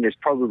honeymoon is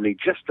probably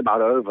just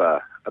about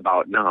over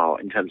about now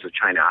in terms of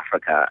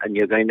China-Africa, and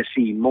you're going to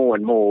see more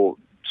and more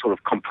sort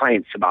of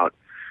complaints about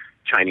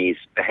Chinese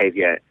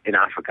behavior in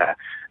Africa,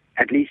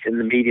 at least in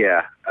the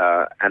media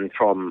and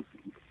from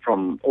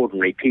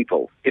ordinary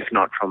people, if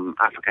not from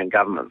African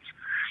governments.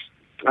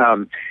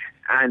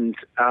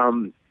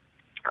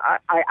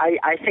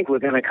 I think we're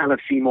going to kind of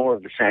see more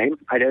of the same.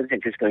 I don't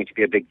think there's going to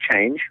be a big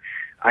change.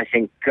 I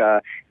think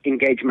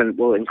engagement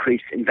will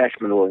increase,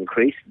 investment will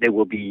increase. There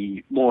will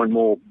be more and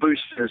more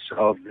boosters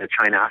of the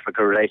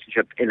China-Africa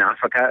relationship in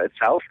Africa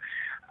itself.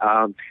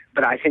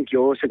 But I think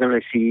you're also going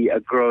to see a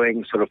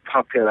growing sort of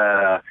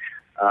popular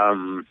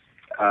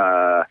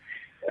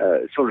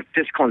sort of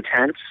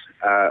discontent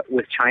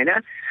with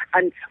China.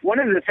 And one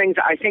of the things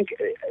I think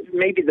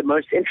maybe the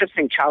most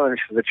interesting challenge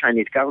for the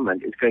Chinese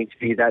government is going to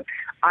be that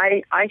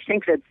I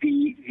think that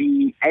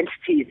the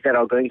entities that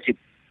are going to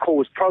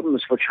cause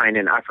problems for China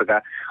in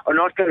Africa are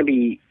not going to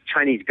be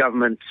Chinese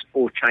governments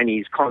or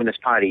Chinese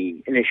Communist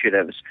Party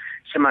initiatives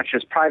so much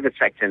as private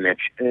sector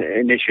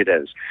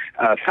initiatives,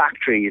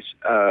 factories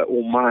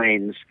or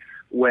mines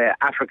where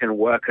African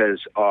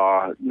workers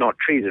are not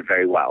treated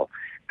very well.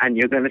 And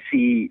you're going to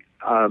see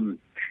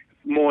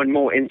more and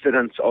more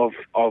incidents of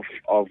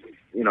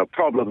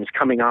problems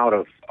coming out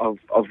of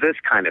this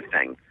kind of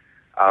thing.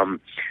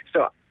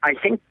 So I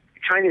think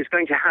China is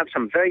going to have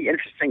some very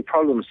interesting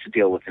problems to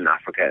deal with in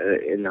Africa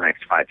in the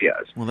next 5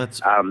 years. Well,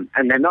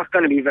 and they're not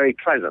going to be very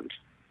pleasant.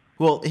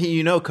 Well,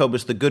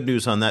 Cobus, the good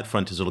news on that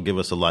front is it'll give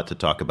us a lot to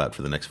talk about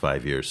for the next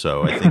 5 years.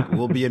 So I think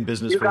we'll be in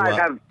business for a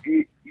while.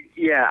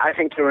 Yeah, I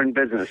think you're in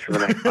business for the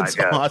next 5 years.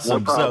 That's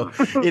awesome. So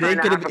it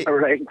ain't going to be. The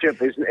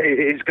relationship is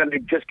going to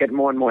just get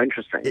more and more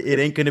interesting. It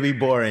ain't going to be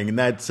boring. And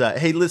that's.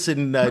 Hey,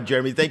 listen,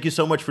 Jeremy, thank you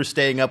so much for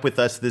staying up with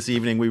us this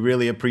evening. We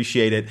really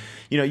appreciate it.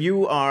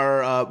 You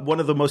are one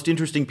of the most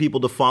interesting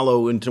people to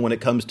follow when it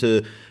comes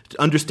to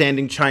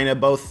understanding China,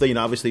 both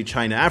obviously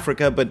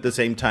China-Africa, but at the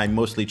same time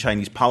mostly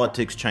Chinese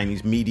politics,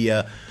 Chinese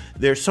media.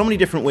 There's so many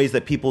different ways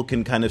that people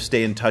can kind of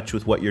stay in touch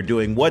with what you're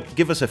doing.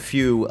 Give us a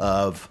few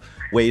of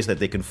ways that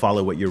they can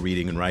follow what you're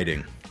reading and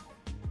writing.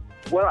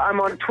 Well, I'm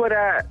on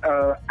Twitter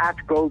at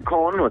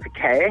Goldkorn with a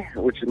K,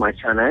 which is my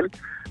surname.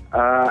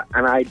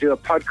 And I do a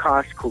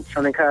podcast called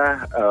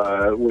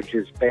Sinica, which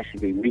is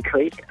basically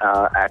weekly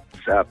at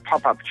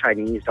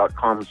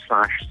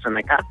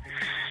popupchinese.com/Sinica.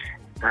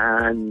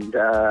 And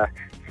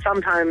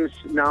sometimes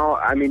now,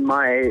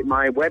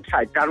 my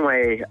website,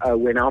 Dunway,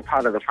 we're now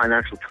part of the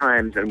Financial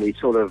Times, and we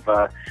sort of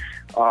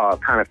are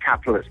kind of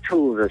capitalist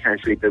tools,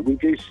 essentially, but we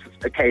do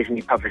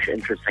occasionally publish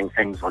interesting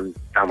things on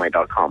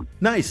Dunway.com.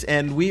 Nice,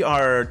 and we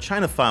are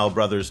Chinophile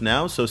brothers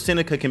now, so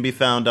Sinica can be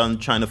found on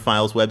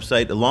Chinophile's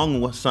website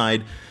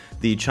alongside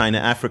the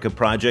China-Africa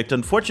project.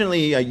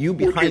 Unfortunately, you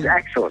behind... Which is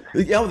excellent.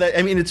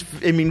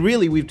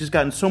 Really, we've just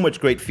gotten so much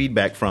great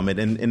feedback from it,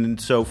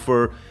 and so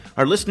for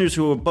our listeners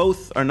who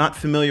are not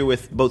familiar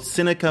with both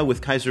Sinica,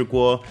 with Kaiser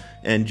Kuo,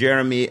 and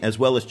Jeremy, as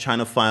well as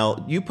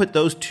Chinophile, you put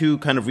those two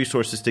kind of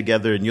resources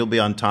together and you'll be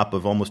on top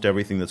of almost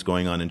everything that's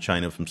going on in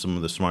China from some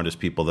of the smartest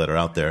people that are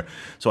out there.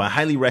 So I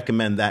highly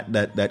recommend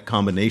that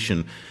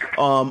combination.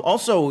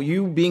 Also,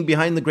 you being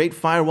behind the Great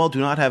Firewall do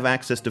not have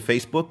access to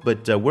Facebook,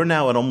 but we're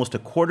now at almost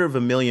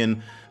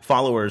 250,000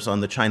 followers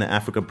on the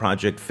China-Africa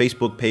Project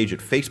Facebook page at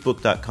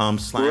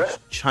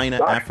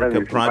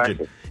facebook.com/China-Africa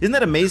Project. Isn't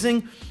that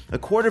amazing?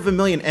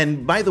 250,000.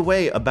 And by the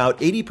way, about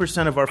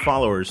 80% of our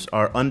followers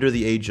are under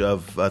the age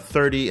of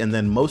 30, and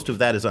then most of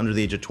that is under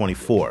the age of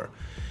 24.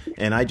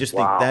 And I just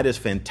think that is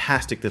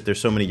fantastic that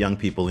there's so many young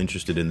people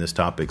interested in this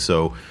topic.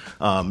 So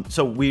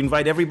we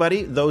invite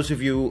everybody, those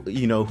of you,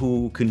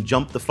 who can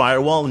jump the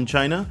firewall in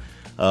China,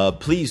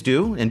 please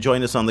do, and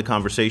join us on the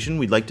conversation.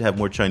 We'd like to have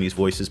more Chinese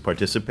voices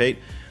participate.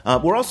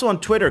 We're also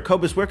on Twitter.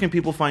 Cobus, where can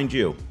people find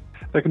you?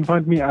 They can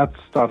find me at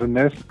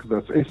Stadenesque,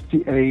 that's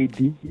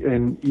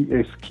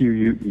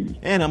STADENESQUE.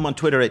 And I'm on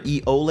Twitter at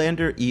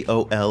EOLander,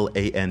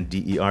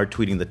 EOLANDER,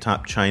 tweeting the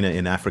top China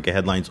in Africa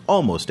headlines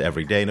almost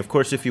every day. And of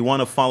course, if you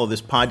want to follow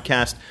this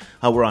podcast,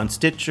 we're on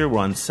Stitcher, we're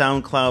on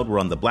SoundCloud, we're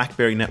on the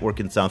BlackBerry Network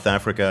in South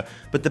Africa.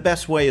 But the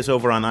best way is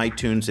over on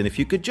iTunes. And if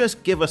you could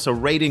just give us a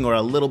rating or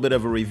a little bit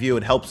of a review,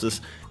 it helps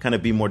us kind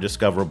of be more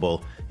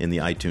discoverable in the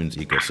iTunes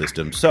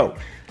ecosystem. So,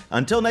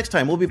 until next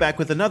time, we'll be back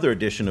with another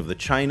edition of the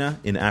China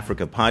in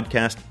Africa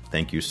podcast.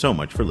 Thank you so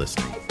much for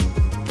listening.